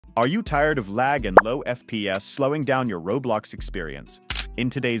Are you tired of lag and low FPS slowing down your Roblox experience? In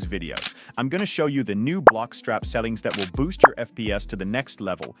today's video, I'm going to show you the new Bloxstrap settings that will boost your FPS to the next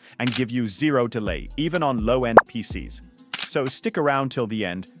level and give you zero delay, even on low-end PCs. So stick around till the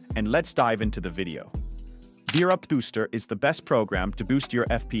end, and let's dive into the video. GearUp Booster is the best program to boost your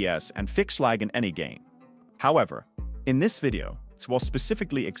FPS and fix lag in any game. However, in this video, we'll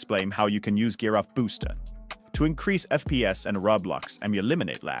specifically explain how you can use GearUp Booster to increase FPS and Roblox and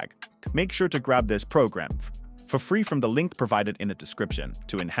eliminate lag. Make sure to grab this program for free from the link provided in the description.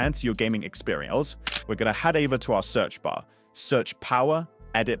 To enhance your gaming experience, we're gonna head over to our search bar, search power,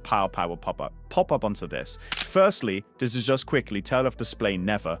 edit power will pop up onto this. Firstly, this is just quickly turn off display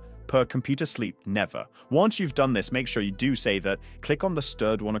never, per computer sleep never. Once you've done this, make sure you do say that, click on the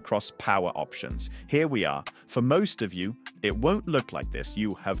stirred one across power options. Here we are. For most of you, it won't look like this.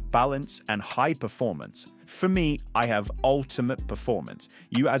 You have balance and high performance. For me, I have ultimate performance.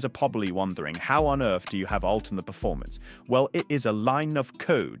 You guys are probably wondering, how on earth do you have ultimate performance? Well, it is a line of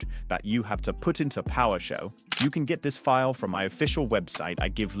code that you have to put into PowerShell. You can get this file from my official website. I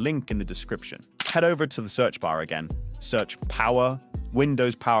give link in the description. Head over to the search bar again. Search power,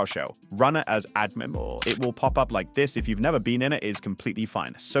 Windows PowerShell, run it as admin, or it will pop up like this. If you've never been in it, it's completely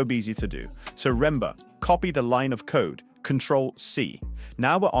fine. So easy to do. So remember, copy the line of code, Control C.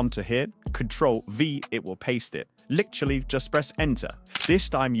 Now we're on to here, Control V, it will paste it. Literally, just press enter. This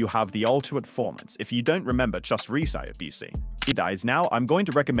time you have the ultimate performance. If you don't remember, just restart your PC. Guys, now I'm going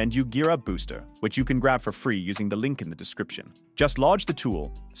to recommend you GearUp Booster, which you can grab for free using the link in the description. Just launch the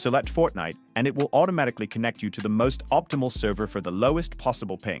tool, select Fortnite, and it will automatically connect you to the most optimal server for the lowest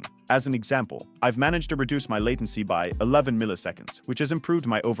possible ping. As an example, I've managed to reduce my latency by 11 milliseconds, which has improved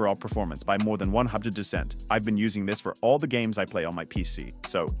my overall performance by more than 100%. I've been using this for all the games I play on my PC,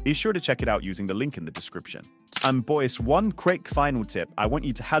 so be sure to check it out using the link in the description. Boys, one quick final tip. I want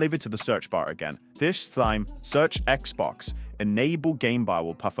you to head over to the search bar again. This time, search Xbox. Enable game bar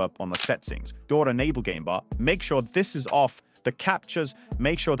will pop up on the settings. Go to enable game bar. Make sure this is off. The captures,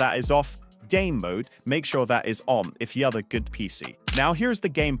 make sure that is off. Game mode, make sure that is on if you have a good PC. Now here's the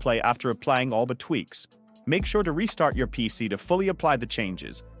gameplay after applying all the tweaks. Make sure to restart your PC to fully apply the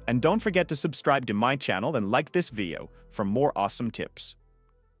changes. And don't forget to subscribe to my channel and like this video for more awesome tips.